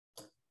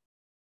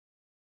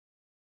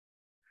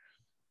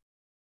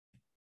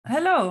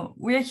Hello,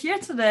 we're here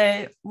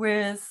today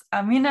with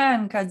Amina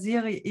and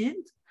Kadziri Eid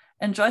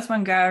and Joyce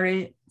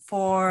Wangari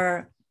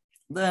for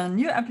the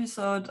new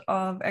episode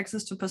of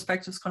Access to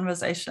Perspectives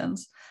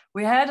Conversations.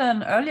 We had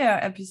an earlier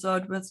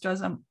episode with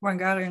Joyce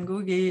Wangari and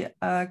Gugi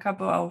a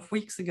couple of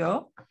weeks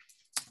ago,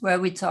 where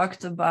we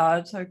talked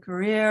about her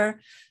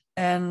career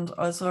and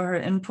also her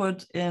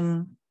input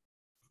in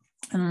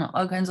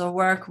all kinds of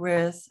work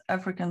with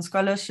African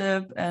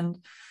scholarship and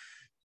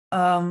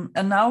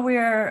now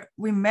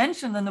we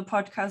mentioned in the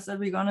podcast that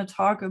we're going to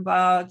talk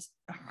about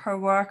her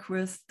work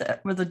with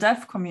the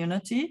deaf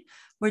community,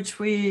 which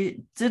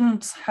we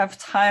didn't have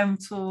time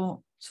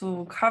to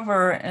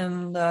cover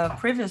in the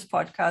previous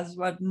podcast.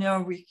 But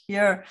we're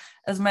here,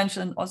 as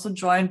mentioned, also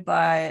joined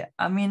by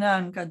Amina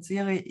and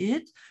Kadziri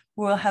Eid,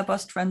 who will help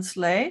us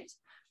translate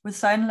with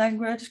sign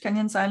language,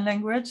 Kenyan Sign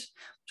Language,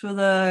 to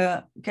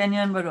the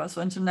Kenyan but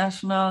also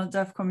international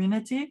deaf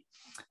community.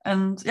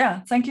 And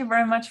yeah, thank you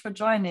very much for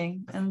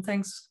joining. And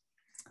thanks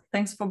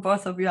for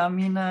both of you,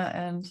 Amina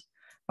and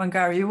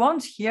Wangari. You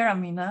won't hear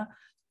Amina,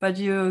 but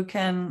you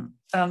can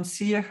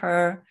see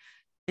her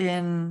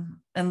in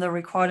the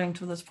recording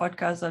to this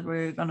podcast that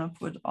we're gonna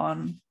put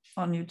on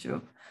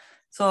YouTube.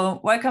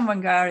 So welcome,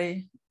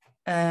 Wangari.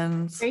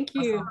 And thank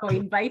you for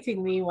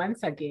inviting me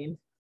once again.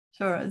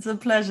 Sure, it's a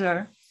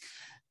pleasure.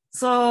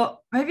 So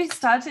maybe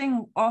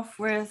starting off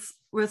with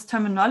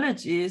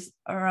terminologies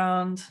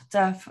around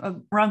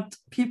around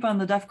people in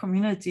the deaf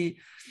community.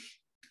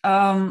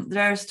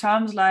 There's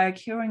terms like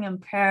hearing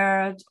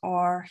impaired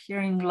or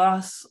hearing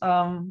loss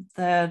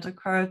that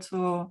occur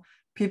to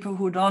people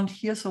who don't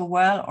hear so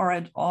well or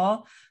at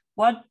all.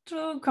 What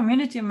do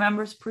community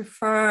members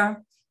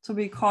prefer to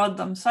be called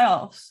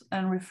themselves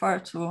and refer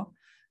to?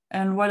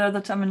 And what are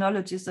the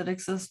terminologies that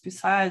exist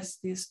besides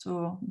these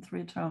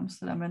 3 terms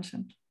that I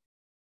mentioned?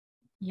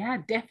 Yeah,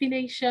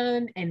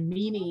 definition and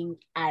meaning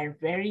are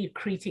very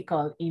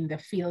critical in the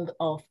field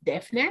of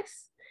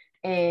deafness.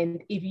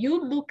 And if you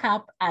look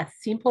up a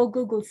simple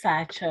Google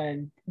search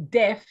on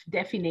deaf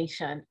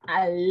definition,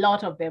 a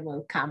lot of them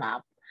will come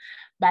up.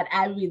 But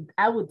I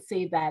would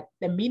say that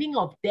the meaning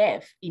of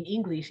deaf in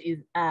English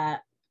is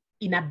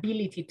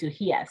inability to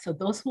hear. So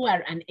those who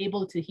are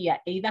unable to hear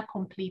either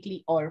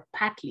completely or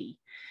partly.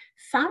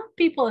 Some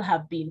people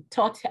have been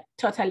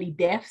totally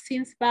deaf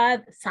since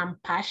birth, some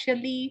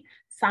partially,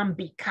 some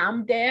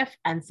become deaf.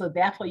 And so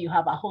therefore you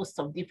have a host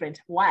of different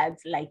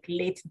words like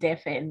late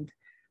deafened,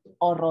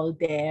 oral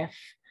deaf,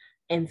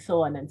 and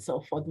so on and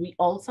so forth. We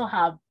also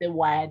have the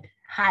word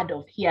hard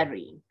of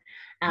hearing,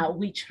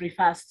 which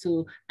refers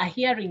to a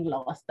hearing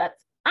loss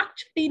that's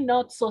actually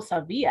not so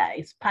severe.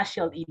 It's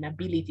partial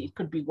inability. It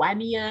could be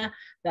 1 ear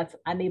that's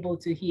unable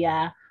to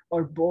hear,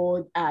 or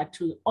both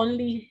to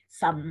only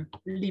some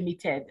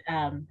limited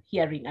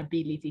hearing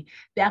ability.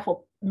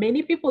 Therefore,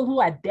 many people who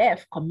are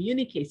deaf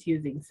communicate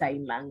using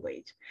sign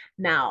language.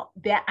 Now,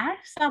 there are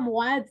some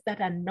words that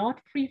are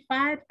not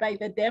preferred by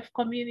the deaf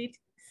community,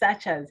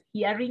 such as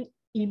hearing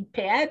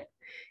impaired.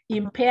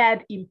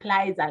 Impaired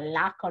implies a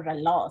lack or a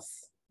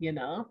loss,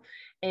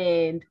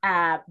 and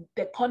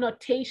the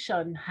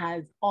connotation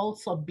has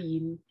also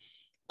been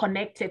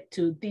connected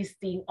to this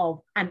thing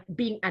of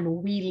being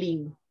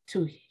unwilling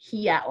to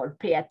hear or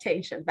pay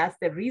attention. That's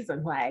the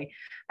reason why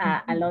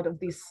a lot of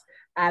these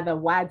other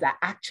words are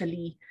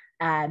actually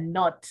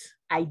not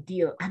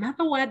ideal.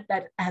 Another word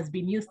that has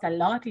been used a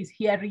lot is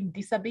hearing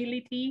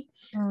disability.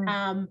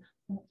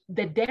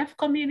 The deaf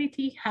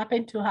community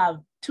happen to have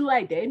 2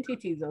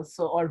 identities or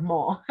so or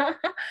more.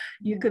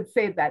 You could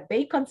say that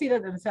they consider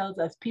themselves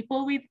as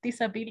people with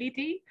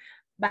disability,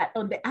 but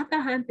on the other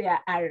hand, they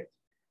are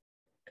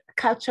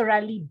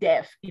culturally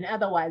deaf. In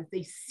other words,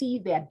 they see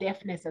their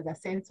deafness as a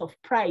sense of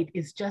pride.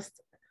 It's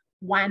just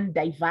one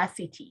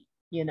diversity,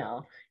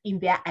 in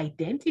their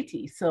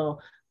identity. So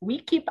we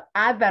keep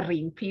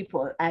othering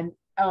people. And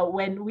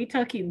when we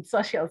talk in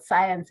social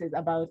sciences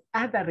about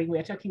othering,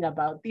 we're talking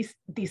about this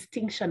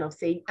distinction of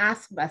saying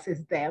us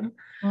versus them,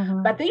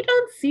 but they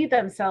don't see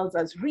themselves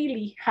as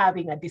really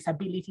having a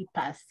disability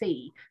per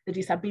se. The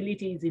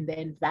disability is in the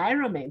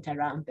environment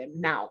around them.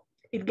 Now,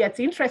 it gets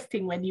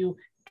interesting when you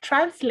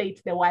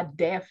translate the word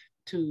deaf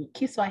to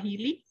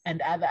Kiswahili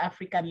and other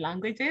African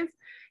languages.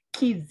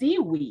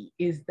 Kiziwi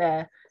is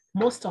the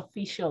most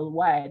official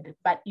word,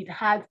 but it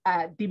has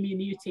a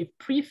diminutive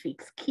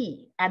prefix,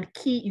 ki, and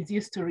ki is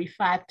used to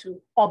refer to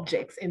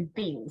objects and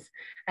things.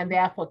 And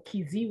therefore,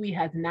 Kiziwi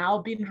has now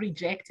been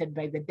rejected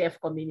by the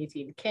deaf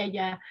community in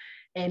Kenya.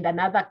 And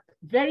another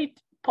very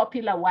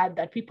popular word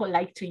that people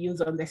like to use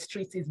on the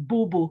streets is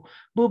bubu.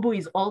 Bubu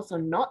is also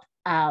not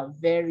a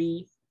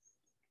very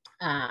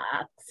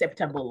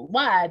acceptable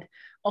word.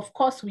 Of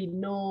course, we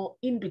know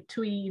in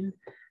between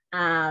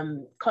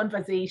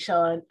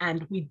conversation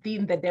and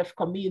within the deaf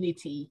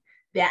community,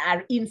 there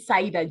are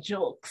insider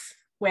jokes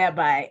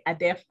whereby a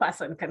deaf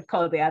person can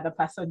call the other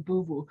person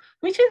boo-boo,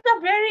 which is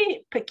a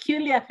very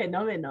peculiar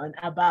phenomenon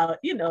about,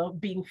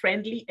 being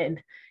friendly. And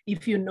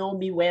if you know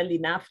me well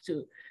enough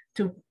to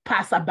to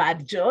pass a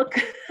bad joke.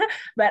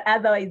 But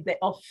otherwise, the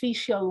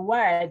official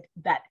word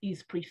that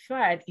is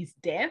preferred is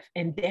deaf,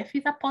 and deaf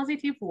is a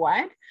positive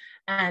word.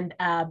 And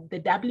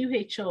the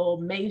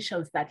WHO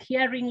mentions that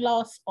hearing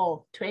loss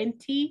of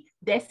 20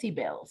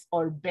 decibels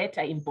or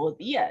better in both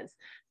ears,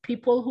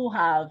 people who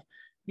have,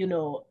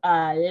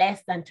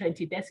 less than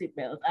 20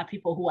 decibels are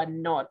people who are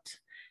not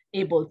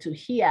able to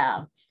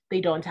hear.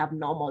 They don't have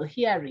normal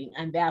hearing,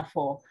 and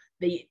therefore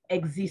they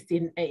exist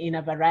in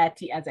a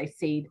variety, as I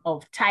said,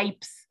 of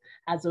types,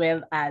 as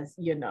well as,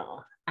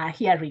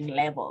 hearing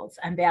levels.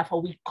 And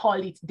therefore we call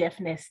it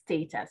deafness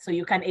status. So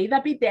you can either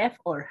be deaf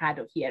or hard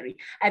of hearing.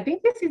 I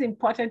think this is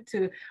important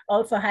to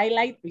also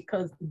highlight,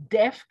 because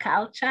deaf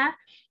culture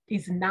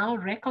is now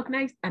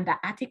recognized under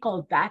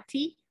Article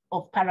 30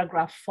 of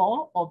paragraph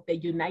 4 of the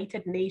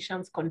United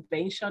Nations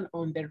Convention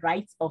on the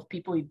Rights of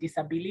People with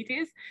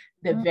Disabilities,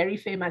 the very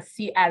famous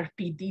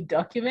CRPD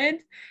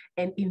document.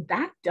 And in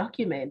that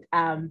document,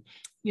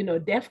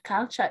 deaf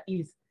culture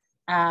is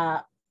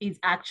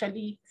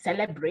actually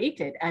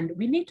celebrated, and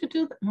we need to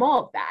do more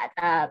of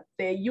that.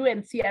 The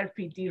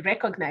UNCRPD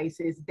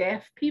recognizes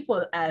deaf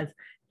people as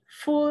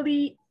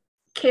fully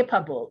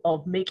capable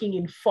of making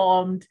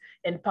informed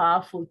and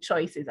powerful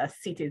choices as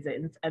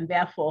citizens, and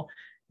therefore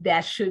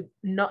there should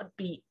not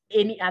be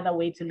any other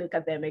way to look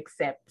at them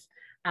except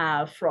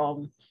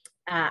from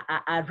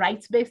a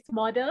rights-based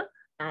model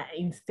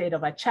instead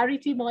of a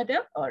charity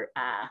model or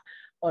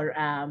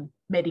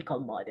medical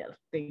model.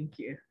 Thank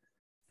you.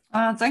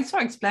 Thanks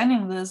for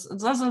explaining this.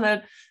 It's also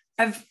that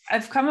I've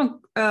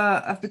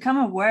become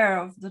aware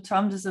of the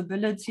term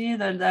disability,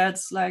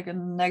 that's like a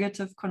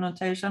negative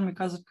connotation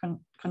because it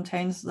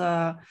contains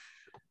the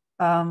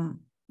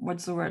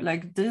what's the word,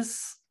 like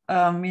this,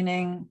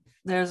 meaning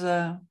there's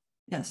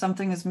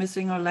something is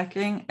missing or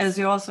lacking, as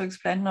you also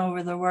explained now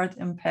with the word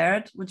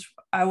impaired, which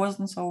I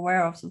wasn't so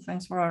aware of. So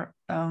thanks for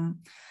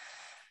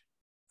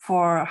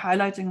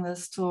highlighting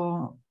this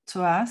to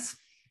us.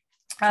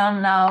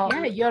 Now,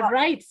 yeah, you're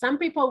right. Some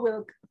people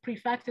will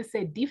prefer to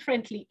say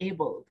differently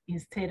abled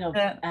instead of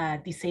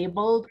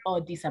disabled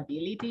or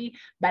disability.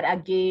 But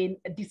again,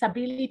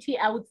 disability,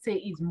 I would say,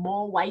 is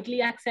more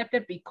widely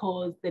accepted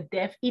because the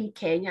deaf in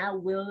Kenya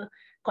will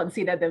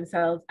consider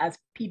themselves as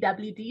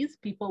PWDs,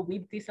 people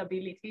with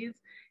disabilities.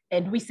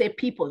 And we say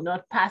people,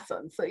 not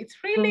persons. So it's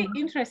really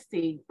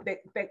interesting,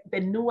 the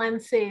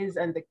nuances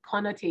and the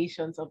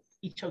connotations of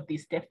each of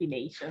these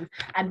definitions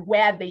and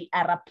where they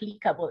are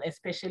applicable,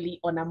 especially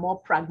on a more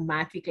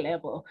pragmatic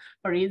level.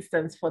 For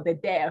instance, for the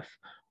deaf,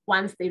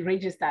 once they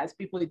register as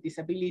people with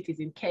disabilities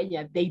in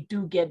Kenya, they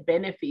do get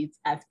benefits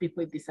as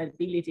people with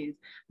disabilities.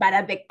 But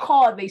at the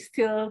core, they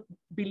still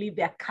believe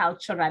they're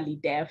culturally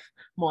deaf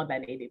more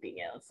than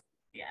anything else.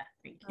 Yeah,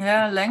 thank you.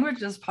 Yeah,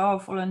 language is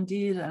powerful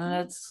indeed, and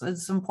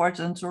it's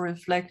important to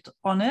reflect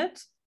on it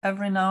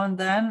every now and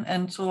then,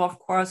 and to, of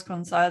course,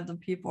 consult the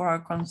people who are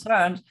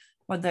concerned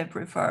what they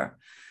prefer.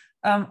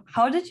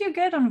 How did you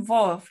get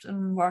involved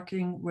in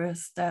working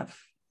with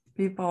deaf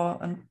people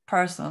and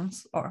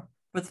persons, or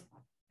with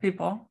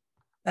people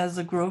as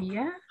a group?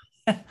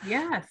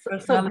 Yeah.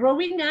 So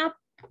growing up,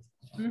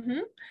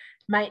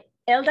 my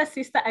elder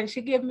sister, and she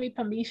gave me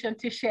permission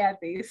to share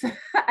this.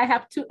 I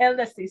have two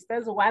elder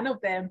sisters. One of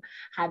them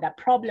had a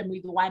problem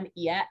with one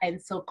ear. And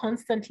so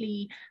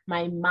constantly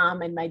my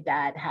mom and my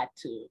dad had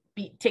to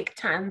take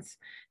turns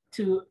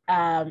to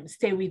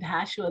stay with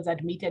her. She was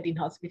admitted in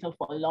hospital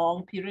for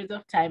long periods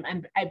of time.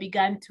 And I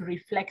began to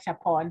reflect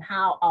upon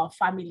how our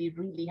family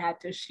really had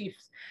to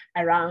shift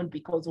around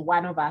because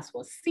one of us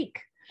was sick.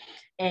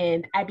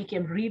 And I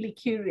became really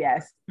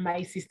curious.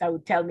 My sister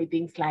would tell me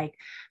things like,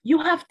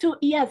 you have 2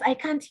 ears, I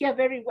can't hear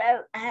very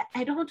well.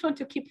 I don't want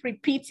to keep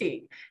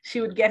repeating.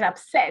 She would get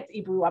upset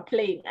if we were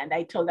playing and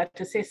I told her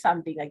to say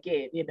something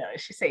again.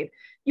 She said,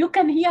 you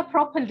can hear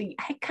properly,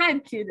 I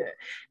can't,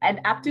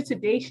 And up to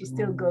today, she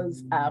still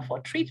goes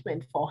for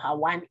treatment for her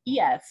one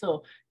ear.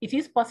 So it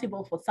is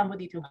possible for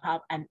somebody to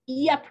have an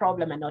ear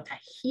problem and not a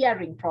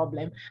hearing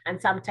problem.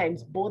 And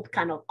sometimes both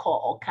can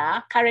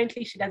occur.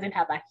 Currently, she doesn't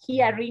have a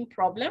hearing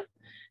problem.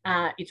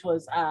 It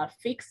was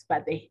fixed,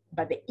 but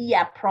the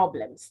ear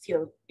problem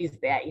still is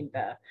there in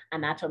the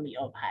anatomy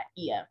of her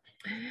ear.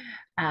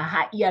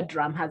 Her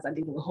eardrum has a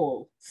little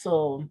hole.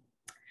 So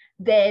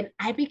then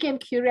I became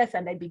curious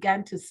and I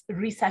began to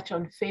research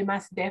on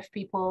famous deaf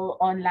people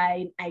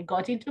online. I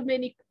got into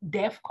many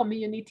deaf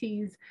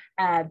communities.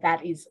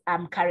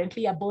 I'm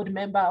currently a board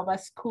member of a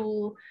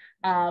school,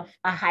 a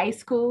high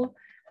school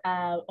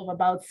of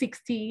about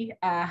 60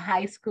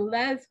 high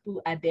schoolers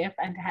who are deaf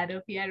and hard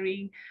of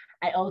hearing.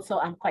 I also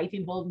am quite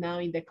involved now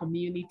in the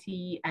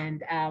community,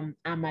 and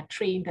I'm a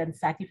trained and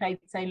certified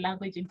sign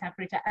language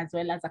interpreter, as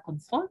well as a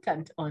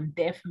consultant on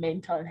deaf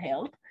mental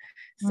health.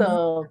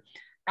 So,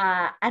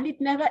 and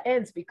it never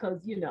ends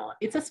because,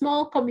 it's a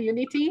small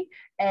community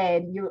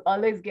and you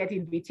always get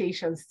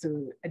invitations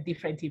to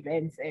different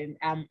events, and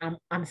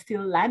I'm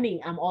still learning.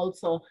 I'm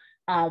also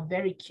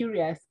very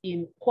curious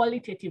in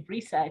qualitative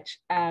research.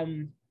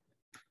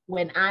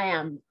 when I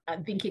am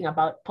thinking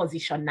about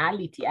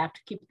positionality, I have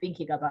to keep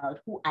thinking about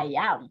who I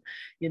am,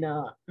 you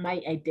know,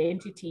 my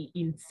identity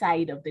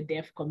inside of the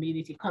deaf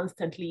community,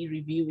 constantly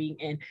reviewing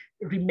and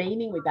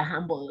remaining with a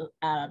humble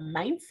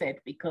mindset,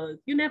 because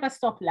you never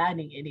stop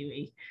learning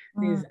anyway.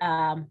 There's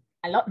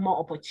a lot more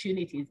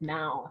opportunities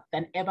now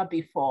than ever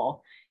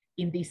before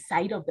in this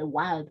side of the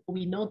world.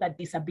 We know that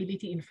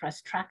disability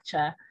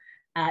infrastructure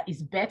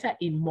is better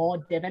in more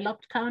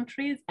developed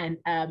countries, and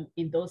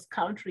in those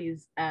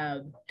countries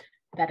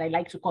that I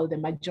like to call the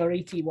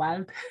majority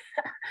world,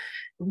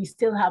 we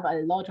still have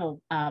a lot of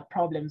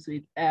problems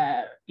with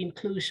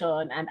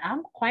inclusion. And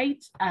I'm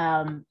quite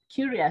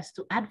curious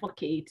to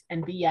advocate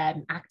and be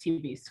an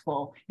activist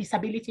for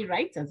disability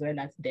rights as well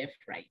as deaf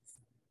rights.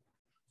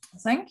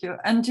 Thank you.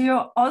 And you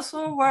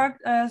also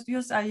worked at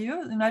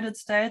USIU, United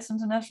States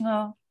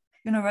International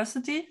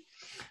University,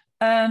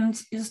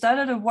 and you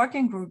started a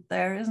working group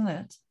there, isn't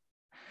it?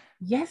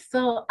 Yes,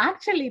 so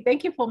actually,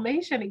 thank you for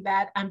mentioning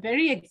that. I'm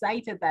very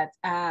excited that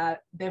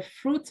the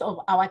fruits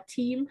of our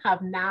team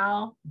have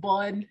now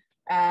come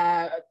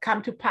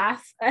to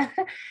pass.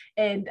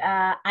 And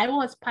I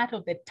was part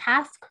of the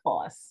task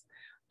force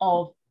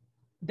of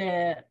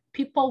the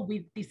people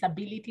with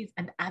disabilities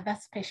and other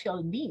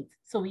special needs.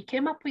 So we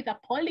came up with a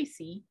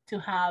policy to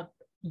have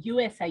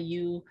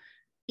USIU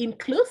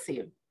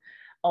inclusive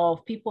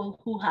of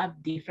people who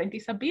have different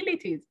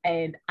disabilities.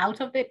 And out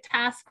of the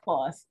task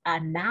force,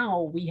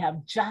 now we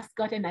have just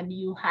gotten a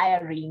new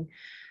hiring.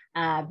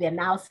 They're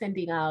now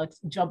sending out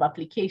job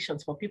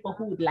applications for people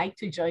who would like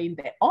to join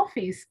the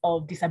Office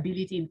of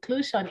Disability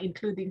Inclusion,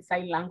 including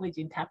sign language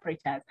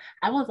interpreters.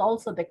 I was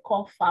also the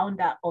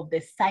co-founder of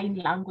the Sign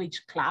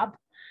Language Club,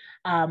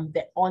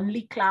 the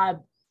only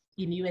club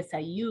in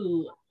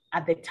USIU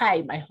at the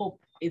time. I hope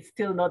it's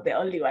still not the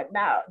only one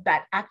now,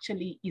 that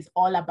actually is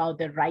all about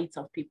the rights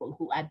of people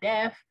who are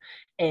deaf,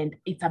 and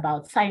it's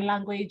about sign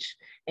language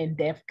and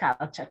deaf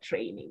culture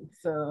training.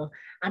 So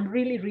I'm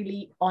really,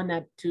 really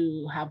honored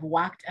to have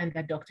worked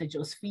under Dr.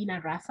 Josefina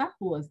Rasa,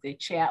 who was the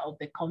chair of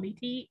the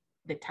committee,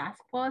 the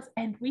task force,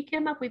 and we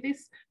came up with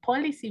this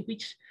policy,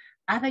 which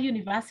other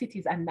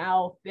universities are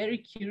now very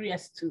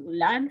curious to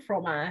learn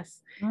from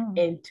us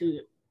and to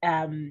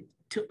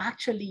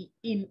actually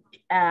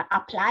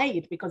apply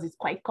it, because it's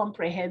quite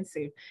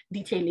comprehensive,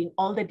 detailing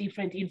all the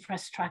different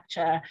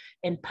infrastructure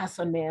and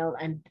personnel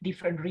and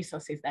different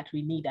resources that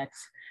we need at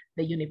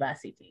the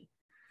university.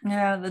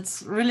 Yeah,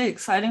 that's really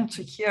exciting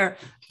to hear.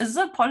 Is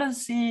the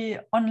policy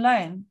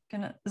online?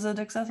 Is it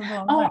accessible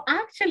online?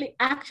 Oh,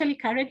 actually,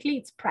 currently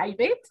it's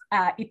private.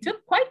 It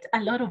took quite a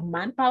lot of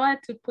manpower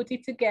to put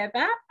it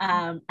together.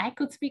 I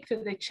could speak to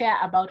the chair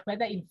about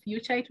whether in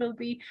future it will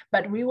be,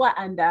 but we were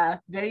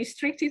under very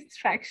strict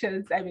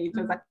instructions. I mean, it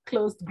was a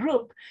closed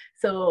group.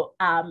 So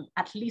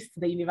at least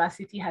the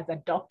university has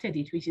adopted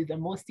it, which is the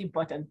most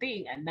important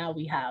thing. And now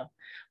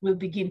we'll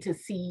begin to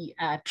see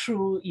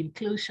true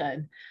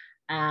inclusion.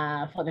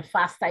 For the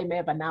first time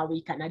ever, now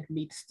we can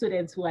admit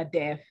students who are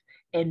deaf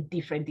and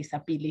different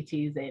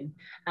disabilities. And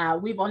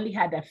we've only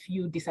had a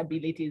few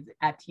disabilities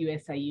at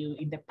USIU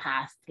in the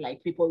past,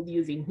 like people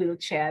using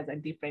wheelchairs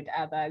and different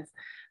others,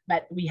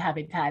 but we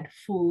haven't had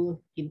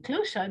full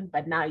inclusion,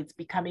 but now it's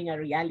becoming a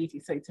reality.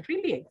 So it's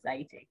really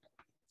exciting.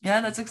 Yeah,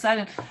 that's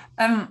exciting.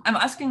 I'm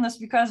asking this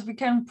because we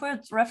can put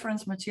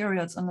reference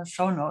materials in the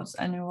show notes,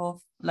 and you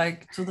will,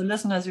 like, to the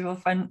listeners, you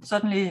will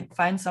certainly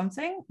find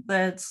something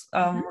that's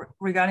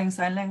regarding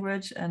sign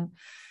language and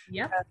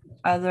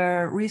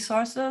other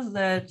resources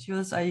that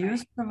USIU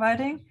is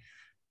providing,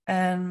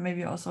 and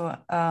maybe also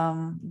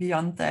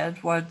beyond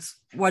that,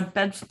 what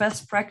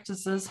best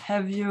practices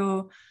have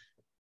you?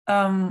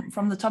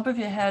 From the top of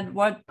your head,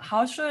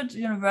 how should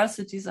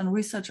universities and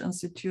research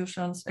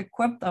institutions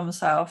equip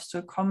themselves to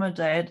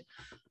accommodate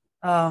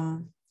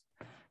the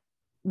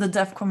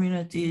deaf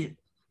community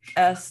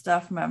as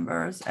staff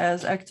members,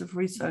 as active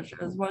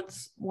researchers?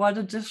 What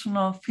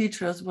additional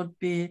features would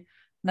be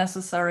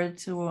necessary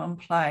to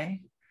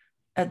apply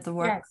at the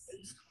workplace?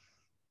 Yes.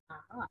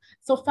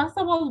 So first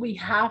of all, we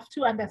have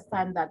to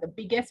understand that the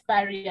biggest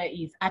barrier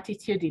is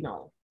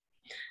attitudinal.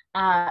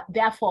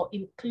 Therefore,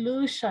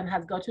 inclusion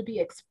has got to be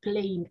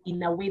explained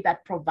in a way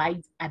that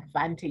provides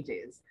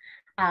advantages.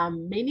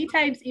 Many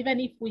times, even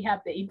if we have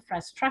the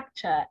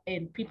infrastructure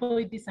and people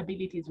with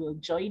disabilities will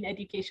join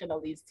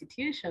educational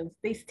institutions,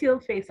 they still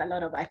face a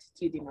lot of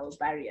attitudinal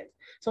barriers.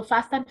 So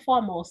first and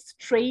foremost,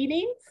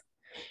 trainings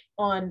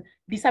on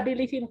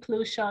disability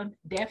inclusion,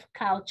 deaf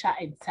culture,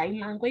 and sign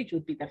language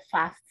would be the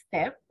first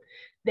step.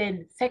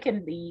 Then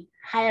secondly,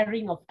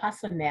 hiring of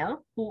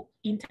personnel who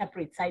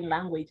interpret sign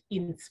language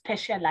in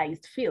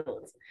specialized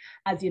fields.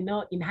 As you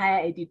know, in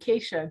higher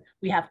education,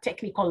 we have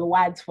technical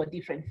words for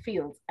different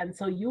fields. And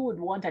so you would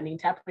want an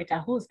interpreter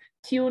who's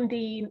tuned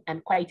in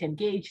and quite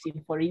engaged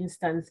in, for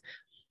instance,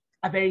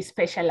 a very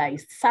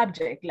specialized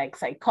subject like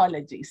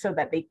psychology, so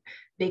that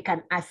they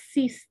can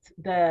assist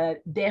the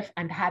deaf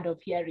and hard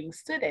of hearing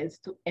students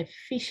to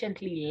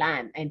efficiently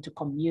learn and to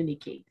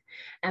communicate.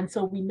 And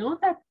so we know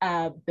that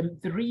the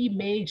three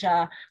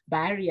major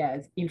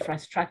barriers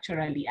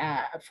infrastructurally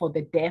for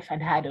the deaf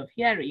and hard of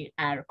hearing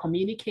are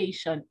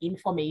communication,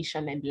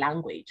 information, and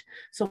language.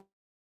 So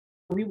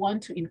we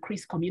want to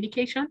increase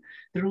communication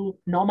through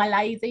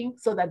normalizing,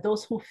 so that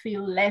those who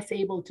feel less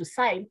able to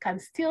sign can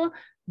still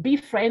be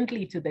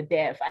friendly to the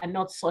deaf and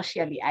not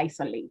socially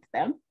isolate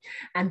them.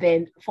 And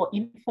then for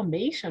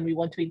information, we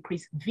want to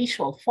increase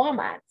visual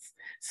formats.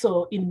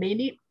 So in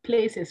many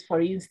places,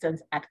 for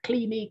instance, at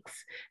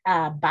clinics,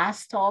 bus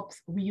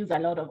stops, we use a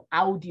lot of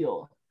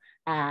audio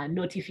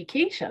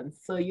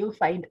notifications. So you'll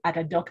find at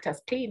a doctor's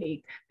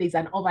clinic, there's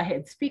an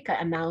overhead speaker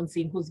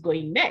announcing who's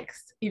going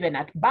next, even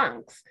at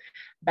banks.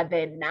 But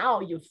then now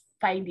you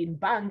find in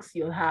banks,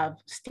 you'll have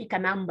sticker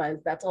numbers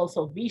that's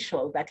also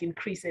visual, that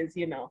increases,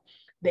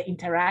 the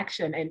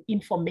interaction and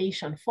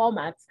information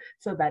formats,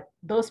 so that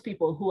those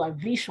people who are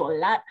visual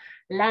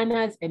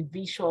learners and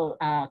visual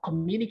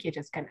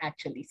communicators can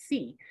actually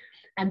see.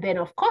 And then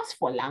of course,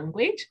 for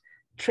language,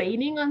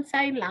 training on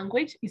sign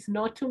language is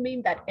not to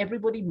mean that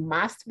everybody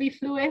must be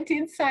fluent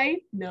in sign,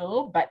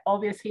 no, but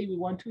obviously we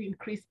want to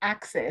increase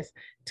access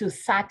to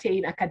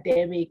certain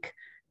academic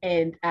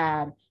and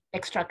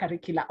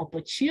extracurricular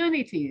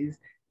opportunities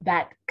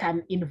that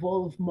can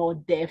involve more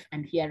deaf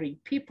and hearing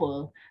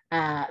people.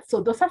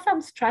 So those are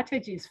some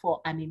strategies for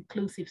an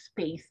inclusive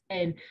space.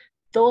 And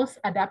those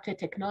adapted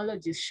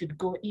technologies should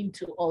go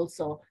into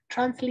also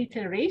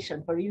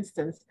transliteration. For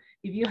instance,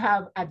 if you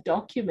have a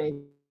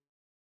document,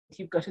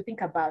 you've got to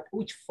think about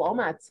which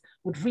formats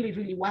would really,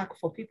 really work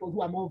for people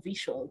who are more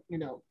visual,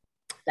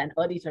 than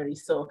auditory.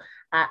 So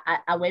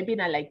a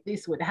webinar like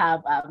this would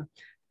have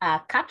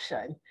a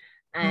caption,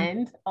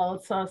 and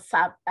also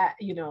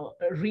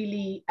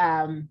really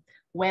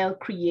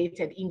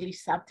well-created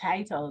English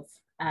subtitles,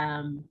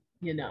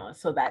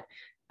 so that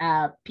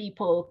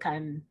people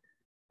can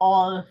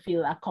all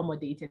feel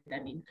accommodated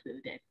and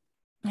included.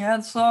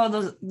 Yeah,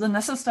 so the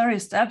necessary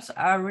steps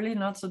are really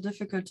not so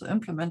difficult to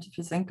implement if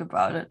you think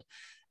about it.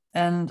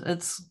 And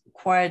it's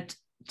quite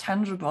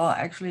tangible,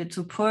 actually.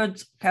 To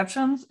put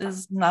captions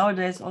is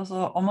nowadays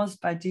also almost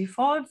by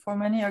default for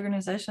many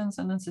organizations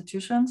and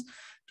institutions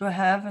to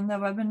have in their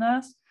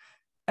webinars.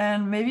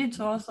 And maybe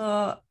to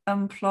also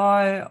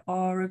employ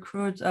or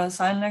recruit a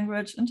sign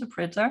language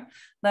interpreter,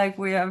 like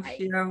we have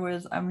here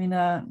with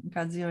Amina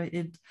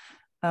Kadziri.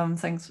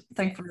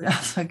 Thankfully,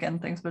 also again,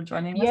 thanks for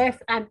joining us. Yes,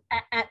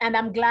 and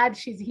I'm glad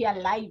she's here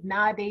live.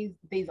 Nowadays,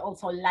 there's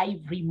also live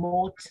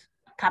remote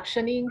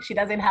captioning. She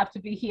doesn't have to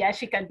be here.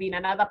 She can be in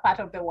another part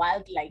of the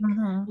world, like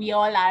we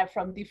all are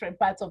from different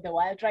parts of the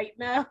world right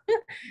now.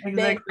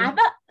 Exactly. Then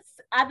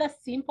other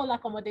simple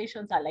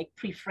accommodations are like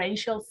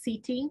preferential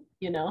seating,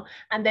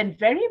 and then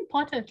very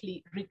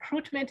importantly,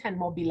 recruitment and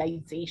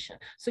mobilization.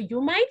 So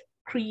you might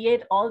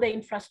create all the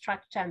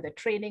infrastructure and the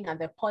training and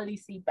the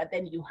policy, but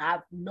then you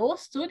have no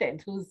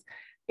student who's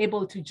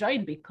able to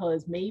join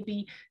because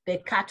maybe the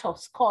cutoff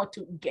score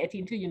to get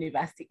into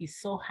university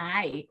is so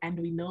high. And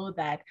we know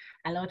that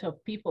a lot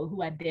of people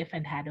who are deaf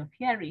and hard of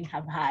hearing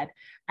have had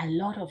a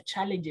lot of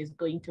challenges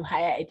going to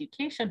higher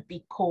education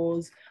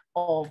because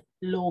of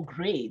low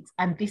grades.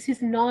 And this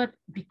is not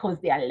because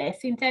they are less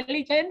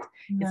intelligent,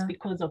 it's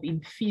because of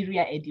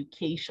inferior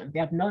education.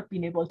 They have not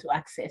been able to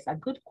access a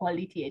good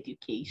quality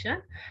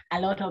education. A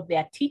lot of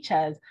their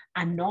teachers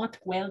are not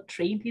well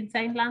trained in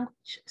sign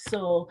language.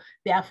 So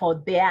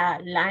therefore their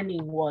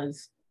learning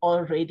was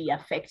already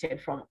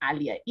affected from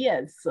earlier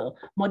years. So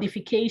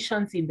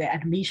modifications in the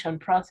admission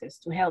process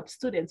to help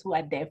students who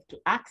are deaf to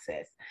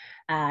access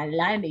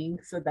learning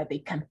so that they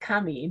can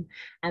come in.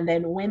 And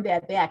then when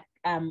they're there,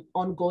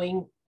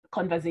 ongoing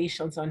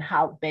conversations on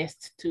how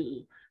best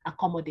to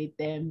accommodate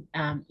them,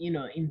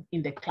 in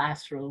the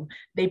classroom.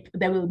 They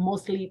will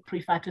mostly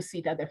prefer to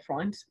sit at the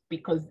front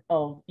because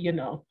of,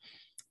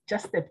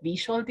 just the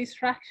visual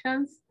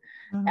distractions,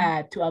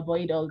 to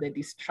avoid all the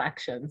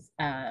distractions,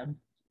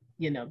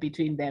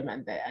 between them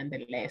and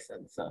the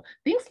lesson. So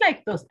things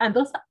like those, and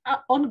those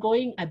are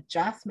ongoing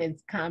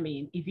adjustments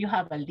coming if you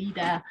have a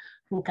leader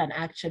who can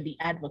actually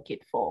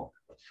advocate for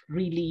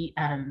really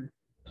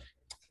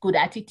good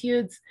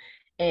attitudes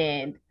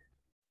and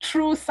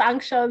true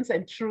sanctions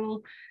and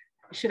true,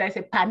 should I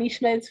say,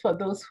 punishments for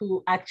those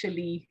who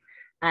actually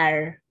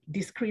are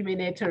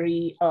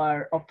discriminatory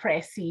or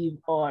oppressive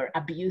or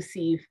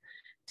abusive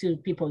to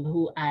people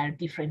who are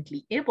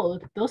differently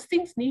abled. Those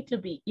things need to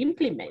be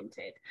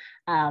implemented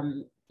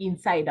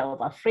inside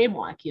of a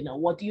framework.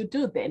 What do you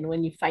do then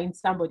when you find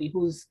somebody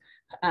who's,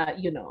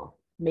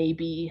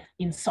 maybe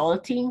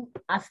insulting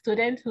a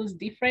student who's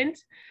different?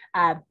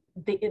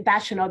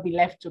 That should not be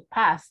left to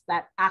pass.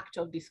 That act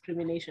of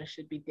discrimination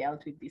should be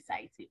dealt with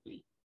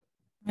decisively.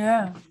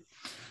 Yeah.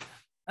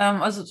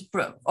 Also,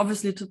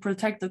 obviously, to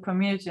protect the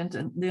community and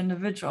the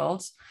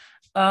individuals.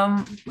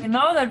 We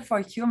know that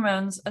for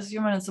humans, as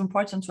humans, it's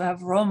important to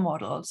have role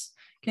models.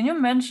 Can you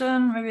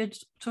mention maybe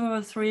 2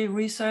 or 3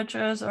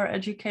 researchers or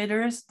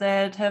educators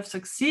that have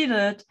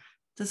succeeded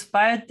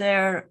despite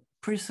their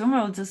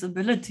presumable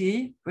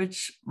disability,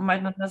 which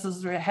might not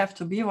necessarily have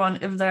to be one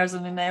if there's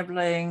an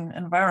enabling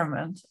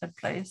environment at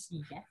place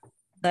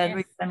that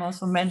we can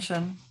also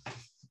mention?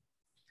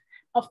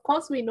 Of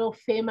course, we know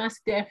famous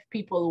deaf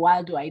people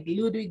worldwide.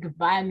 Ludwig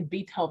van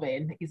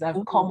Beethoven is a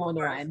common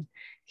one.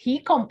 He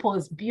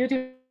composed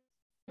beautiful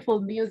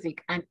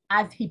music, and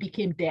as he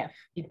became deaf,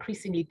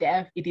 increasingly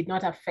deaf, it did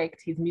not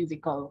affect his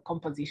musical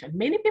composition.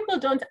 Many people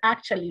don't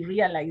actually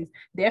realize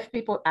deaf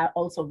people are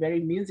also very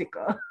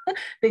musical.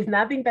 There's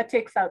nothing that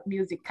takes out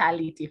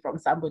musicality from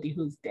somebody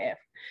who's deaf.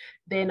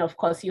 Then, of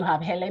course, you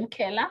have Helen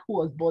Keller, who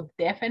was both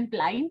deaf and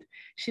blind.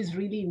 She's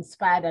really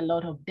inspired a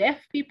lot of deaf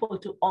people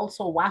to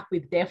also work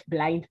with deaf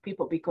blind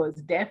people, because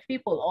deaf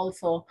people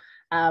also,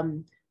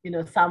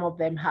 some of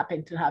them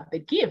happen to have the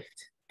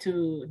gift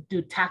to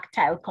do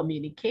tactile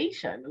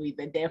communication with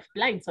the deaf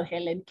blind. So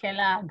Helen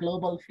Keller,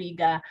 global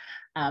figure,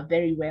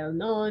 very well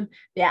known.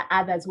 There are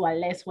others who are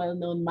less well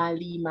known.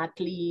 Marlee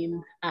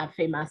Matlin, a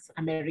famous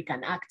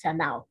American actor,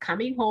 now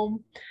coming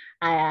home.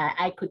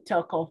 I could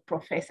talk of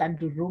Professor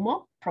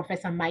Ndurumo.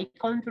 Professor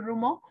Michael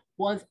Ndurumo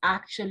was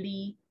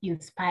actually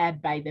inspired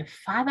by the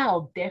father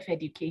of deaf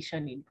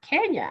education in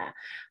Kenya,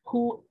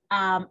 who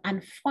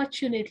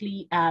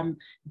unfortunately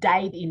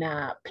died in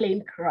a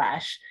plane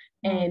crash.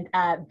 And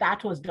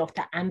that was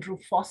Dr. Andrew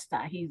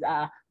Foster. He's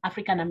an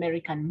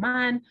African-American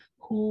man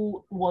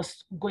who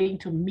was going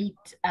to meet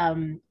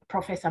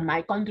Professor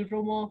Michael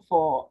Ndurumo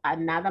for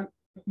another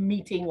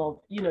meeting of,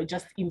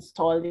 just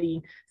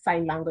installing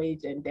sign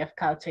language and deaf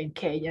culture in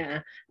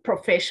Kenya,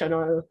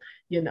 professional,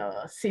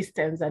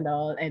 systems and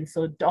all. And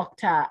so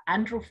Dr.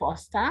 Andrew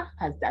Foster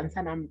has done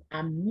some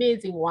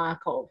amazing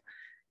work of,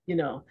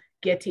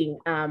 getting,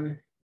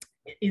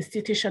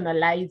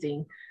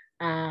 institutionalizing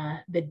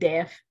the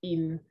deaf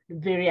in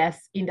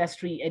various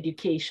industry,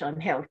 education,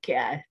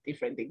 healthcare,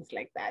 different things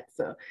like that.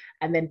 So,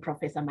 and then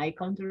Professor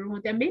Michael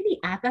Ndurumo. There are many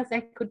others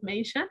I could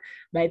mention,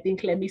 but I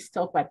think let me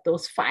stop at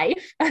those 5.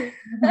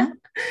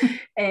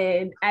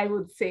 And I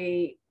would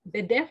say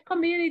the deaf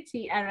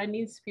community are an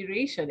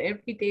inspiration.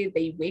 Every day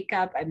they wake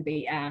up and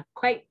they are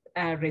quite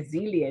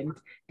resilient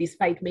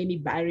despite many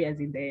barriers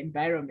in the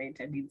environment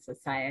and in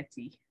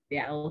society. They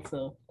are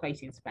also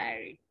quite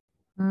inspiring.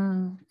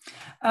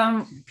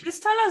 Please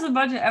tell us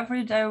about your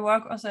everyday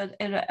work also at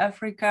Ada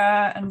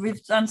Africa, and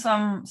we've done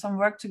some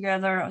work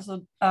together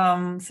also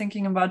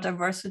thinking about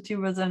diversity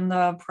within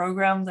the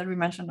program that we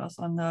mentioned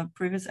also in the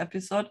previous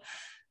episode,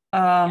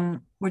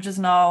 which is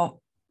now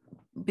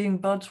being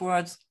built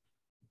towards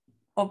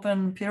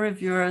open peer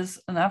reviewers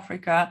in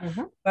Africa,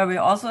 where we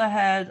also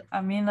had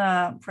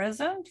Amina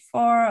present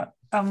for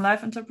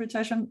live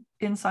interpretation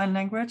in sign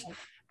language,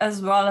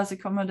 as well as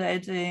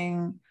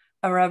accommodating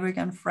Arabic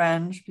and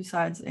French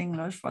besides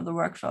English for the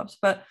workshops.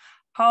 But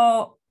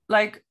how,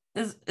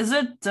 is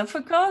it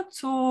difficult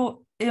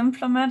to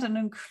implement and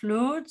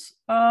include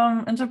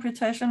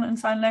interpretation in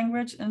sign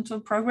language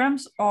into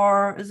programs,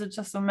 or is it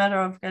just a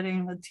matter of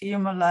getting the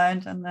team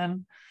aligned and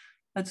then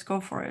let's go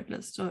for it,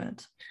 let's do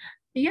it?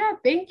 Yeah,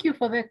 thank you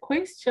for the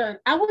question.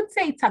 I would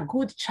say it's a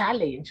good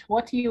challenge,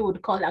 what you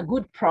would call a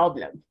good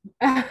problem.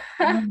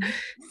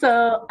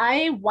 So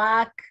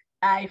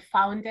I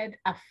founded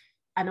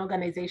an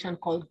organization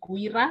called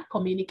GWIRA,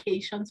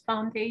 Communications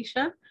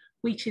Foundation,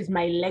 which is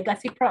my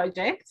legacy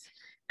project.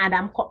 And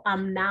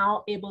I'm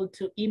now able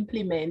to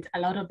implement a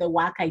lot of the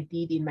work I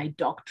did in my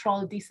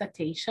doctoral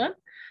dissertation.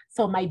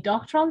 So my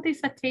doctoral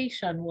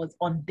dissertation was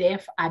on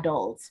deaf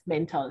adults'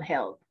 mental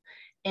health.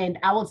 And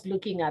I was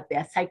looking at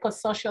their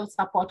psychosocial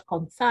support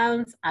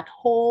concerns at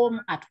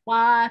home, at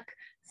work,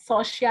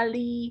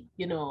 socially,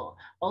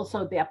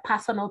 also their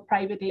personal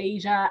private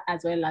leisure,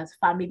 as well as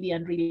family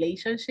and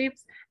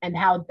relationships, and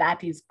how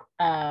that is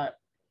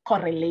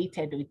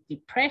correlated with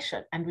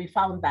depression. And we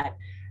found that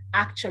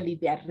actually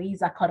there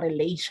is a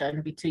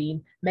correlation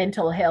between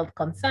mental health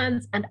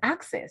concerns and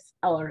access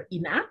or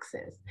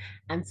inaccess.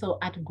 And so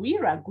at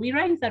GWIRA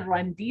is a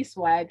Rwandese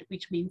word,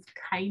 which means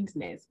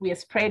kindness. We are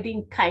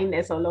spreading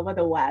kindness all over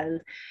the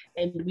world,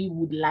 and we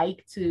would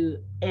like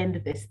to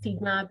end the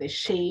stigma, the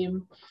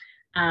shame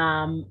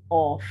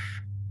of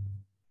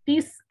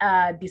this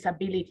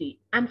disability.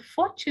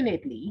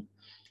 Unfortunately,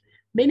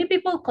 many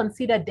people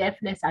consider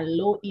deafness a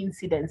low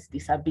incidence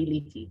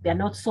disability. There are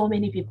not so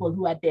many people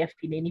who are deaf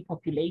in any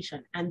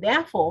population. And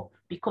therefore,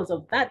 because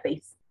of that,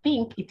 they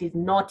think it is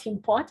not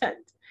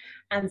important.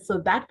 And so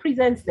that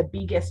presents the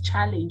biggest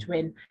challenge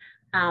when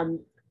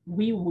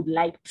we would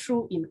like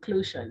true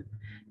inclusion.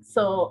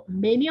 So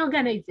many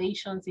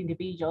organizations,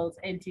 individuals,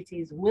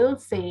 entities will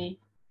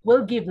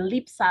give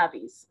lip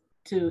service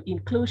to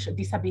inclusion,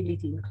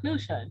 disability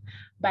inclusion.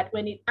 But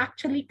when it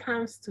actually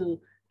comes to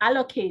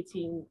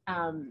allocating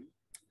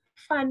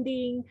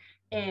funding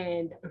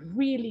and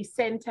really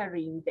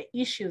centering the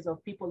issues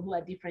of people who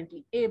are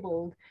differently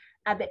abled,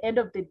 at the end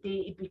of the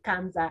day, it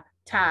becomes a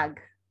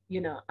tag,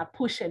 a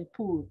push and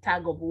pull,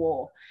 tag of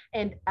war.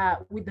 And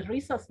with the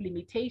resource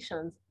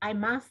limitations, I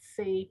must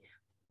say,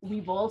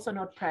 we've also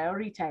not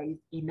prioritized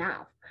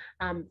enough.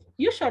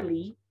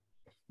 Usually,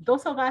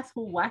 those of us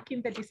who work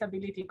in the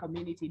disability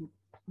community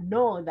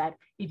know that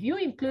if you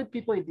include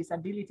people with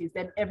disabilities,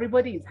 then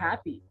everybody is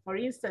happy. For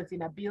instance,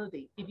 in a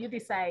building, if you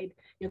decide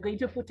you're going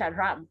to put a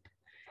ramp,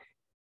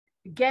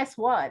 guess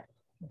what?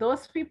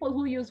 Those people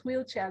who use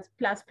wheelchairs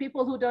plus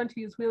people who don't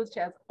use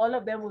wheelchairs, all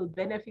of them will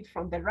benefit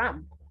from the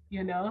ramp,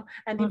 you know?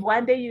 And if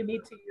one day you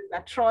need to use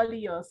a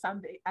trolley or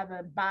something,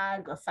 other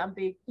bag or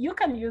something, you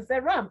can use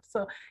the ramp.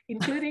 So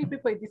including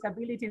people with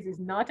disabilities is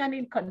not an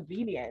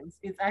inconvenience.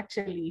 It's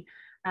actually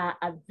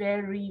a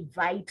very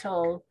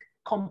vital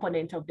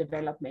component of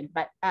development.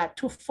 But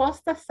to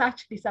foster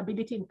such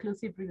disability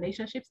inclusive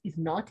relationships is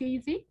not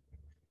easy.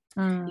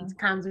 It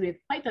comes with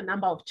quite a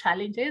number of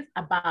challenges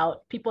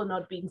about people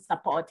not being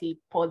supportive,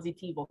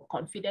 positive, or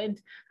confident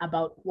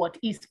about what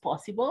is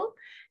possible.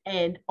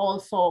 And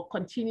also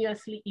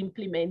continuously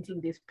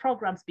implementing these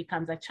programs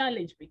becomes a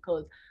challenge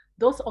because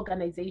those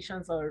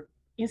organizations or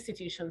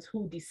institutions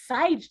who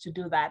decide to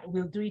do that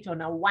will do it on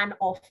a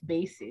one-off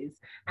basis,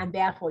 and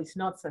therefore it's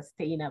not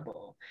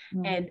sustainable.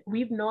 And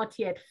we've not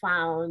yet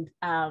found,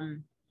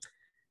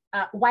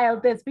 while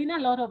there's been a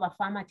lot of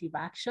affirmative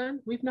action,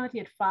 we've not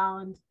yet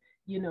found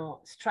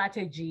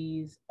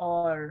strategies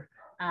or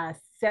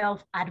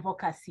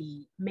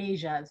self-advocacy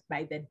measures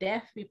by the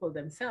deaf people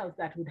themselves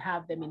that would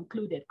have them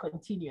included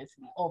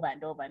continuously over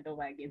and over and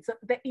over again. So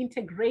the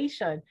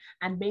integration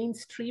and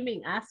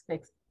mainstreaming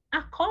aspects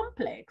are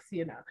complex.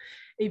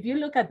 If you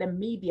look at the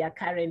media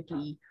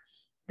currently,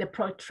 the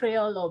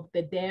portrayal of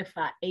the deaf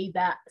are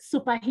either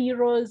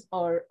superheroes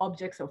or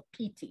objects of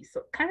pity.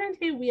 So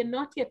currently we are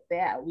not yet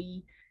there.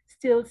 We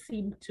still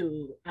seem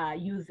to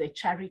use the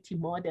charity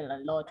model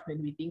a lot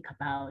when we think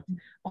about,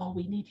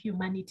 we need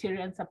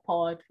humanitarian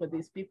support for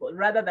these people,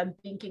 rather than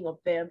thinking of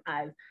them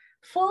as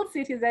full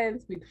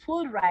citizens with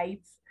full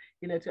rights,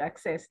 to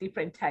access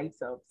different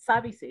types of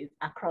services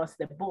across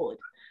the board,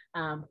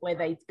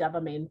 whether it's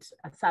government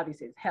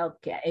services,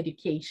 healthcare,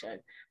 education,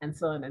 and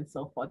so on and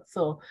so forth.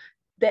 So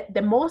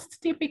the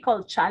most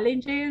typical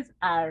challenges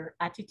are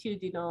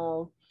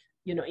attitudinal,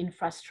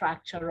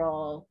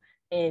 infrastructural,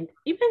 and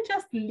even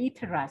just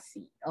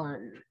literacy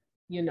on,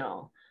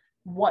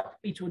 what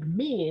it would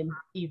mean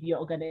if your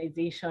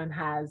organization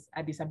has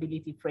a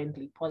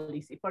disability-friendly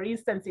policy. For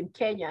instance, in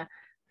Kenya,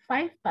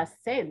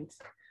 5%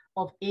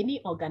 of any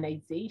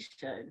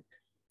organization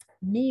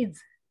needs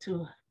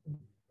to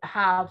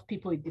have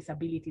people with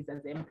disabilities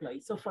as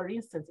employees. So for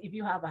instance, if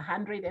you have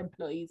 100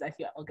 employees at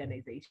your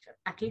organization,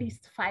 at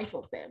least 5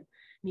 of them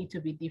need to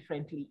be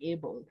differently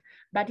abled.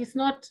 But it's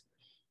not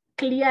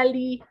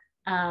clearly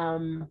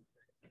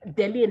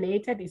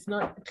delineated, it's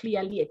not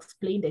clearly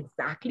explained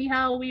exactly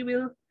how we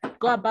will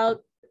go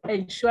about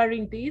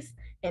ensuring this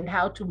and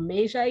how to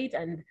measure it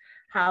and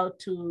how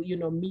to,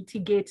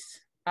 mitigate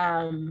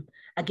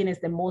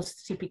against the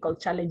most typical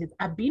challenges.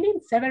 I've been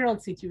in several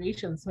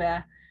situations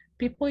where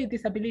people with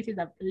disabilities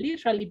have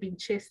literally been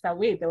chased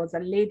away. There was a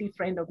lady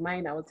friend of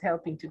mine I was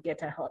helping to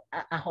get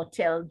a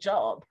hotel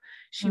job.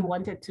 She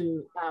wanted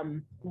to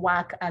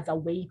work as a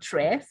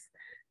waitress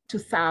to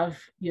serve,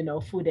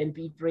 food and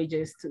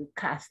beverages to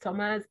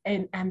customers.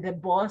 And the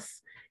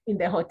boss in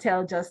the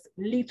hotel just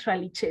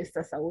literally chased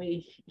us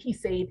away. He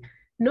said,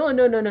 no,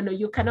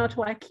 you cannot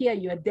work here,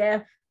 you're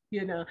deaf,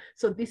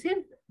 So this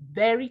is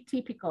very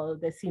typical,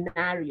 the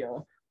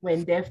scenario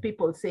when deaf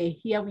people say,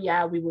 here we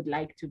are, we would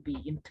like to be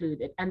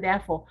included. And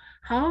therefore,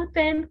 how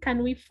then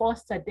can we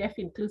foster deaf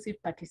inclusive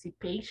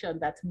participation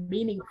that's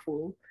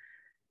meaningful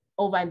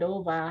over and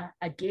over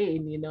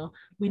again?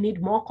 We need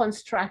more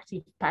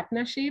constructive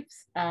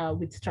partnerships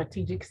with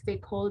strategic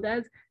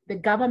stakeholders. The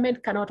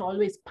government cannot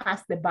always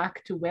pass the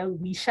buck to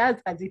well-wishers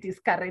as it is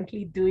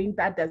currently doing.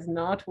 That does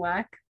not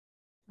work.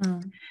 We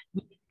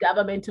need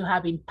government to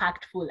have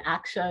impactful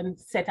action,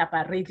 set up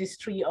a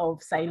registry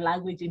of sign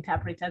language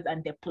interpreters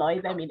and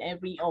deploy them in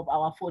every of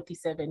our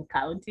 47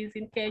 counties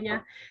in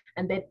Kenya.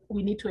 And then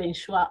we need to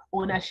ensure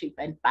ownership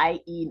and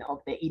buy-in of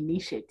the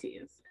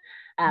initiatives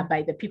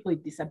by the people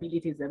with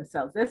disabilities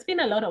themselves. There's been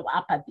a lot of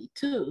apathy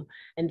too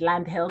and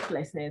learned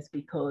helplessness,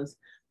 because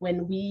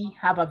when we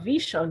have a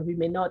vision, we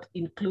may not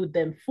include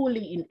them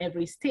fully in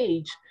every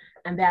stage.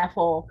 And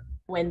therefore,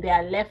 when they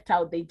are left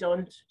out, they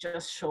don't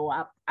just show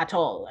up at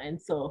all.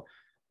 And so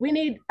we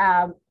need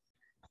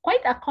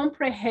quite a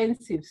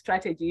comprehensive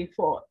strategy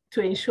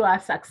to ensure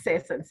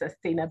success and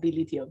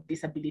sustainability of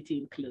disability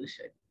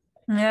inclusion.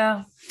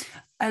 Yeah,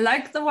 I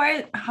like the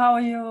way how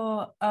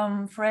you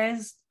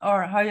phrased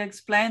or how you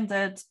explained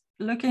that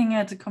looking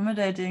at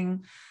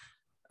accommodating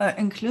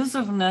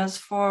inclusiveness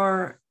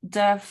for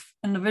deaf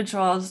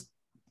individuals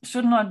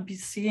should not be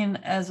seen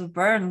as a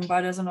burden,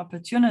 but as an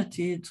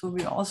opportunity to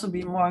also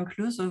be more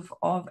inclusive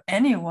of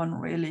anyone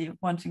really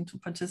wanting to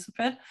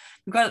participate.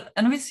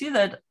 And we see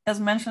that, as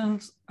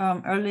mentioned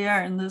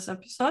earlier in this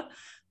episode,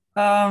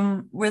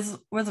 with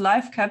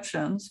live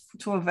captions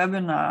to a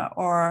webinar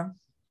or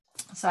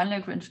sign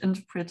language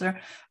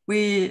interpreter,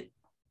 we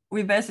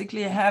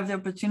basically have the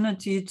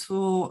opportunity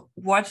to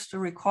watch the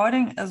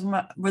recording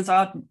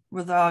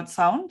without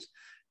sound,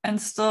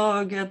 and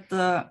still get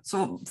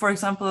so for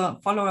example,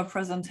 follow a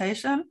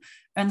presentation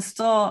and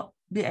still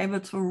be able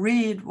to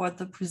read what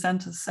the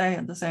presenters say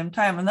at the same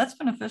time. And that's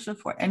beneficial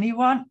for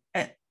anyone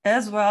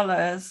as well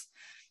as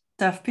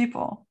deaf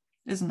people,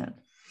 isn't it?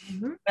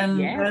 Mm-hmm. And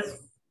Yes.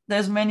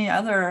 there's many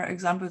other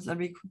examples that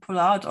we could pull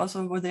out,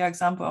 also with the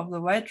example of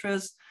the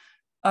waitress.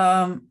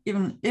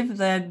 Even if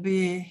they'd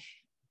be,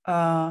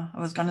 I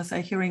was going to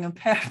say hearing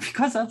impaired,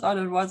 because I thought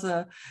it was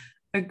a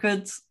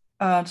good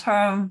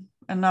term,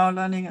 and now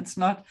learning it's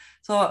not.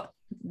 So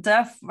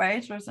deaf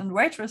waiters and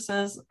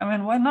waitresses, I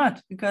mean, why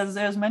not? Because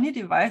there's many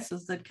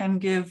devices that can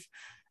give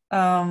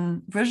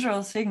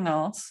visual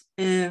signals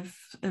if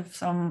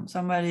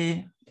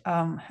somebody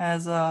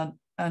has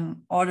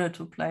an order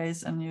to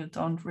place and you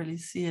don't really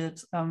see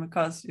it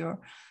because you're,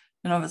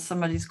 if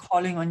somebody's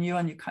calling on you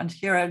and you can't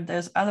hear it.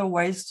 There's other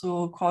ways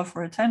to call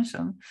for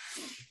attention.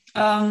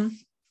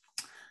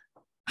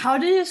 How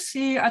do you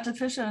see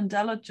artificial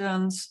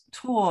intelligence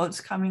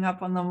tools coming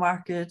up on the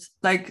market,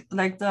 like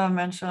the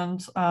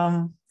mentioned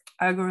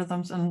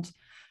algorithms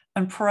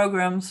and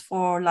programs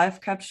for live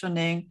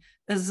captioning?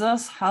 Is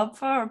this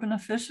helpful or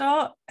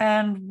beneficial?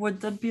 And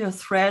would that be a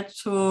threat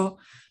to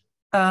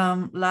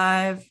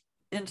live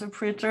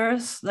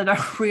interpreters that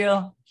are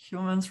real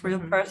humans, real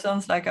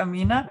persons like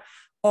Amina?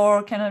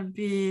 Or can it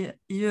be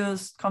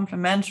used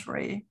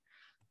complementary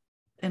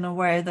in a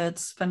way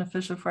that's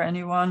beneficial for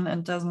anyone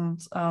and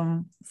doesn't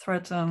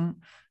threaten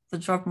the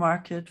job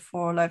market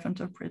for live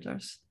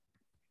interpreters?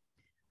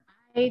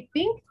 I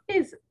think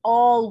it's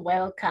all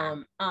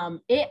welcome.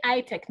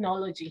 AI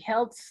technology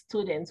helps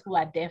students who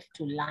are deaf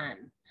to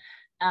learn.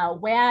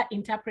 Where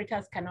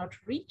interpreters cannot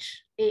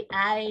reach,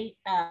 AI,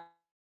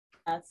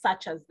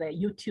 such as the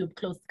YouTube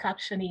closed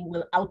captioning,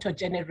 will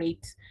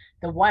auto-generate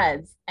the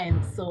words,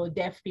 and so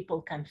deaf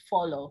people can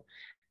follow.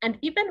 And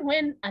even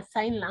when a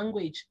sign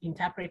language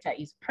interpreter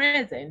is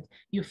present,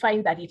 you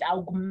find that it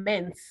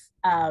augments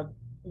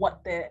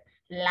what the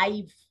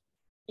live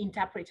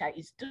interpreter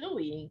is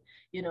doing,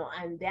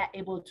 and they're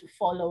able to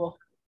follow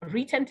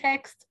written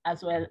text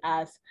as well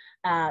as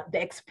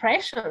the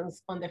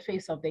expressions on the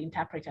face of the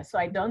interpreter. So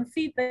I don't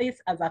see this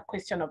as a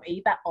question of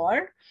either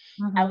or.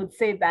 I would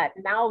say that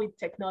now with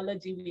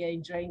technology, we are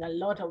enjoying a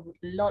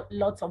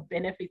lots of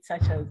benefits,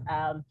 such as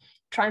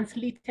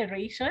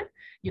transliteration.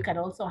 You can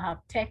also have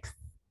text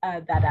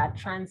that are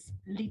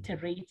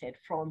transliterated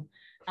from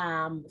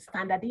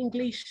standard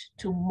English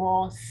to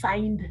more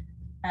signed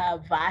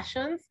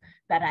versions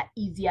that are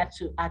easier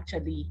to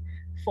actually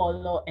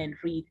follow and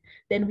read.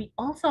 Then we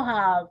also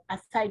have,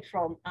 aside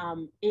from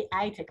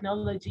AI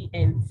technology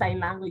and sign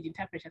language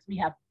interpreters, we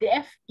have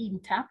deaf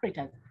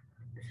interpreters,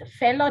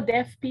 fellow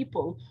deaf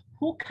people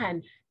who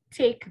can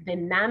take the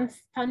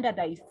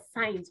non-standardized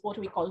signs, what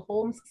we call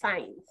home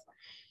signs,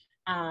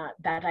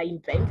 that are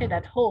invented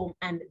at home,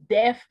 and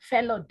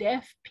fellow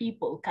deaf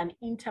people can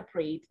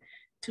interpret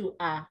to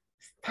a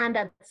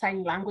standard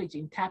sign language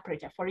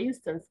interpreter. For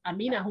instance,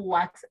 Amina, who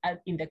works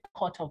in the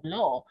court of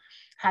law,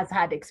 has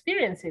had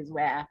experiences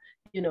where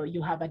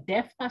you have a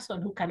deaf person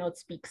who cannot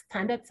speak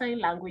standard sign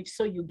language,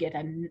 so you get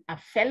a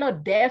fellow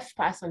deaf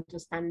person to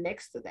stand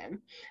next to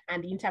them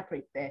and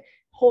interpret the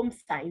home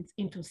signs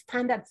into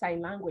standard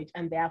sign language,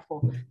 and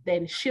therefore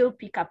then she'll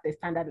pick up the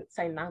standard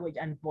sign language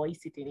and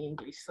voice it in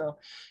English. So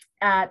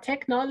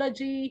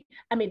technology,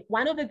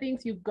 one of the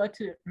things you've got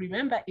to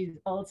remember is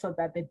also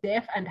that the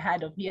deaf and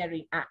hard of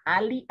hearing are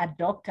early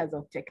adopters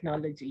of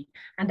technology.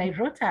 And I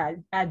wrote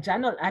a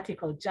journal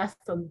article just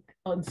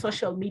on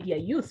social media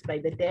use by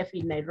the deaf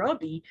in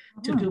Nairobi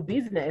to do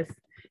business.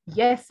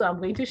 Yes, so I'm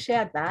going to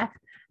share that.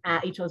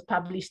 It was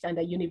published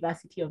under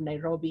University of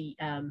Nairobi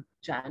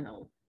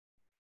journal.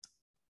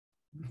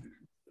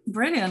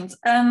 Brilliant.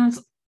 And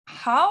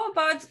how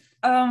about,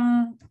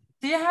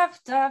 do you have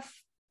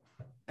deaf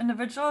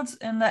individuals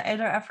in the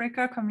Ada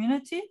Africa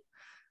community?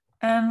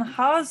 And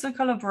how is the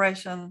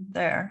collaboration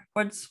there?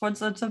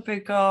 What's a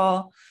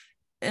typical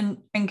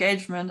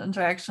engagement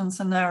interaction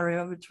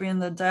scenario between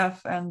the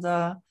deaf and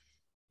the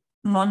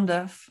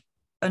non-deaf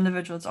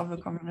individuals of the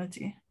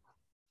community?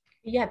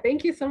 Yeah,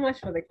 thank you so much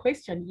for the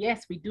question.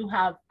 Yes, we do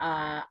have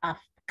a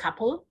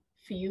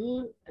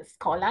few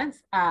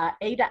scholars.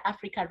 Ada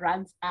Africa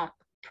runs a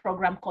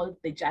program called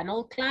the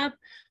Journal Club,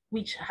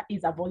 which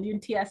is a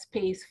volunteer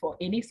space for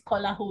any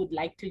scholar who would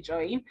like to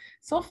join.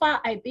 So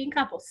far, I think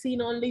I've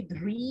seen only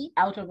 3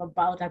 out of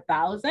about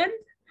 1,000.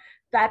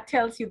 That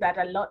tells you that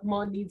a lot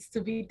more needs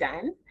to be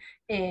done.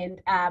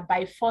 And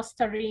by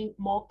fostering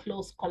more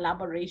close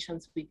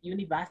collaborations with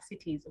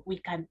universities, we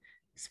can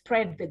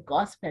spread the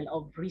gospel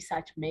of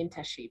research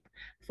mentorship.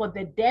 For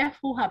the deaf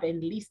who have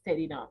enlisted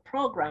in our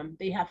program,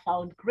 they have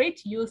found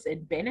great use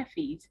and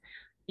benefit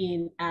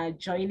in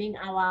joining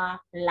our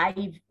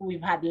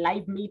we've had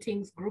live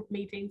meetings, group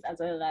meetings, as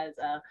well as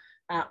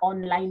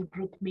online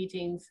group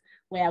meetings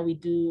where we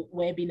do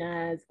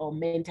webinars or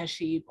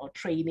mentorship or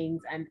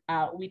trainings. And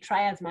we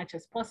try as much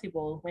as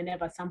possible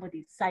whenever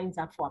somebody signs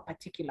up for a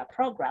particular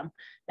program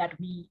that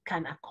we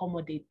can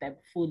accommodate them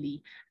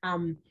fully.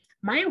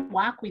 My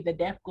work with the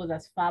deaf goes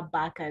as far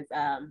back as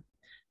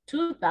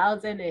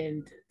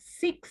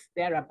 2006,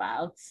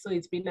 thereabouts. So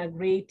it's been a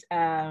great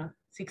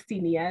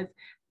 16 years.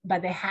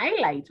 But the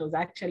highlight was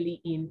actually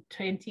in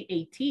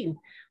 2018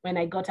 when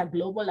I got a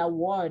global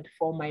award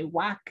for my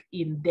work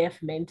in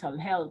deaf mental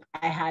health.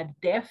 I had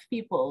deaf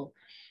people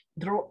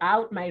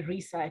throughout my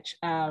research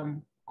as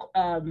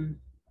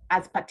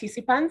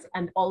participants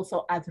and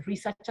also as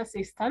research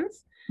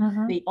assistants.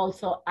 Mm-hmm. They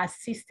also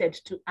assisted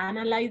to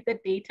analyze the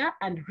data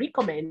and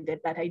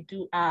recommended that I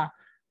do a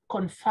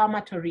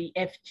confirmatory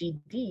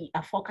FGD,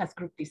 a focus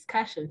group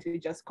discussion, to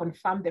just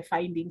confirm the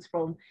findings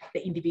from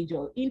the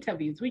individual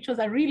interviews, which was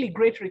a really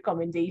great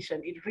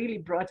recommendation. It really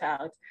brought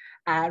out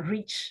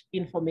rich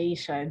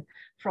information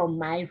from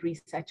my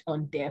research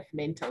on deaf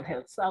mental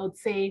health. So I would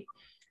say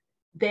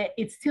that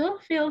it still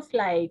feels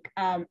like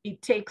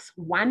it takes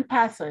one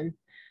person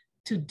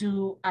to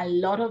do a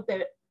lot of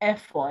the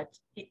effort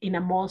in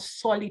a more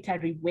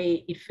solitary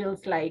way. It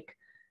feels like,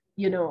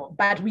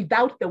 but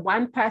without the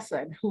one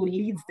person who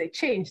leads the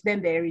change,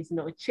 then there is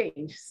no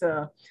change.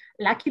 So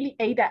luckily,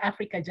 AIDA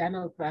Africa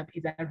Journal Club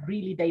is a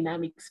really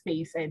dynamic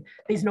space and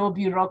there's no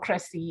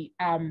bureaucracy.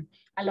 A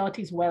lot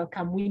is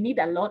welcome. We need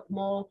a lot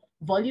more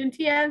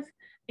volunteers.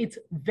 It's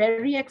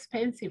very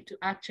expensive to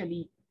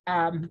actually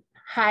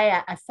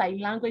hire a sign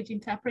language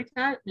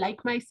interpreter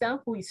like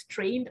myself, who is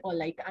trained, or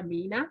like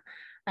Amina.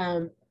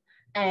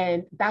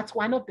 And that's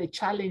one of the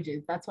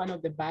challenges, that's one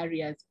of the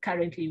barriers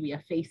currently we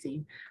are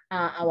facing.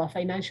 Our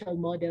financial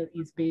model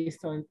is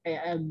based on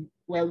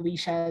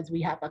well-wishers.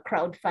 We have a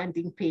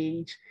crowdfunding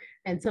page.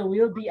 And so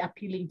we'll be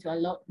appealing to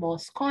a lot more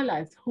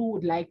scholars who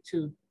would like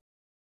to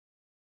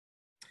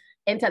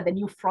enter the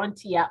new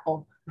frontier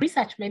of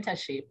research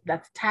mentorship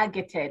that's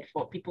targeted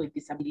for people with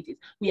disabilities.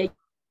 We are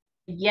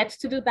yet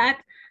to do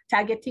that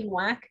targeting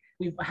work.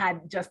 We've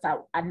had just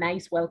a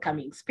nice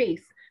welcoming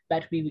space,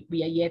 but we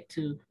are yet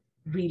to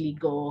really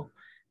go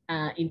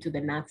into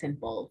the nuts and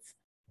bolts.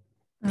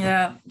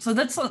 Yeah, so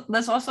that's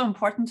also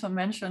important to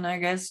mention, I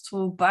guess,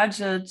 to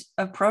budget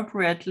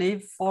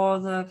appropriately for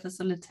the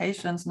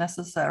facilitations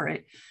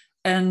necessary,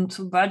 and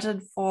to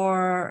budget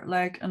for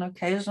like an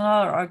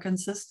occasional or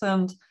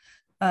consistent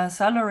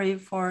salary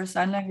for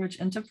sign language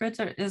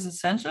interpreter is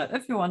essential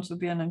if you want to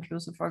be an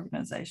inclusive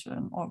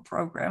organization or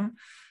program.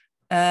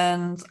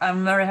 And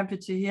I'm very happy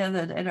to hear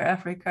that AIDA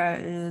Africa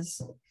is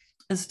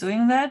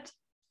doing that,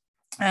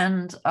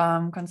 and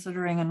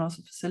considering and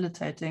also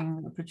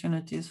facilitating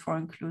opportunities for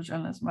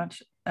inclusion as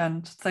much.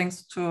 And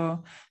thanks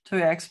to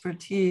your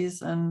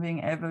expertise and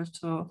being able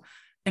to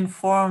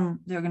inform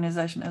the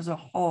organization as a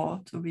whole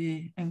to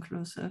be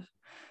inclusive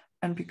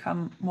and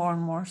become more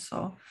and more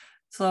so.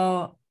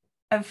 So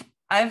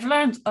I've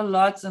learned a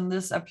lot in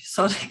this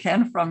episode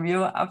again from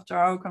you after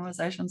our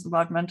conversations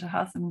about mental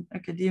health in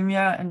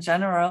academia in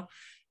general.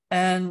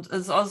 And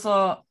it's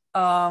also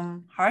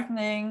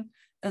heartening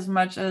as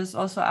much as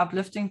also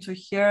uplifting to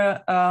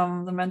hear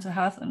the mental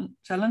health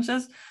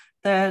challenges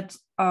that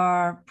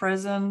are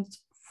present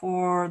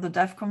for the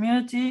deaf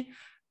community,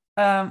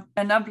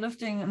 and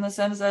uplifting in the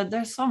sense that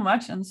there's so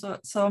much and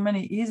so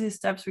many easy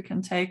steps we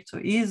can take to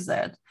ease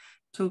that,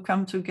 to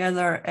come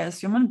together as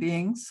human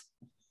beings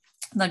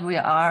that we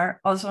are,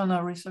 also in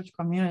a research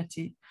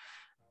community.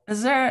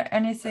 Is there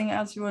anything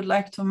else you would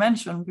like to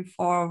mention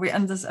before we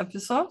end this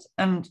episode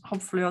and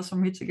hopefully also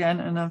meet again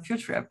in a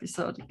future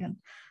episode again?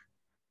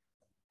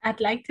 I'd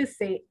like to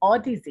say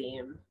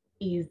autism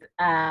is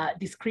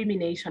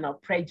discrimination or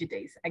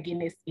prejudice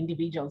against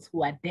individuals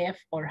who are deaf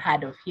or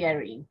hard of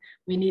hearing.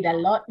 We need a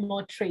lot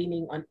more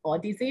training on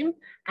autism,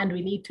 and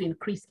we need to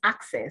increase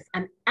access.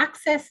 And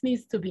access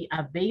needs to be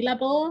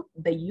available.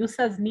 The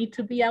users need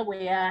to be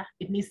aware.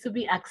 It needs to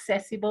be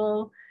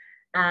accessible,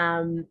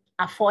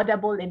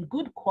 affordable, and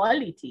good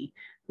quality.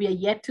 We are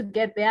yet to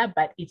get there,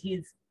 but it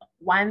is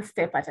one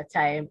step at a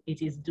time.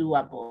 It is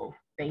doable.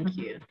 Thank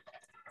you.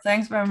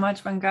 Thanks very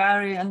much,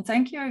 Wangari. And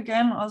thank you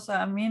again also,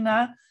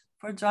 Amina,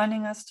 for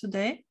joining us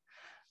today.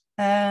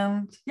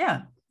 And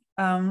yeah,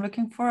 I'm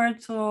looking forward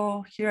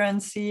to hear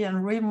and see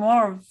and read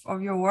more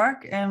of your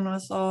work, and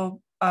also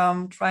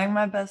trying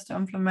my best to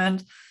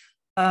implement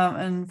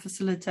and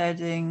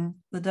facilitating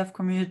the deaf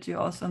community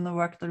also in the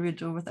work that we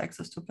do with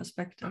Access to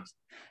Perspectives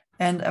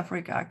and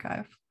Africa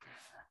Archive.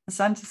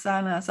 Asante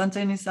sana,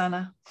 asanteni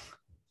sana.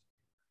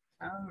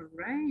 All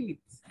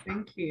right,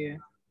 thank you.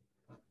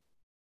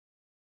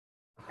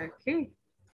 Okay.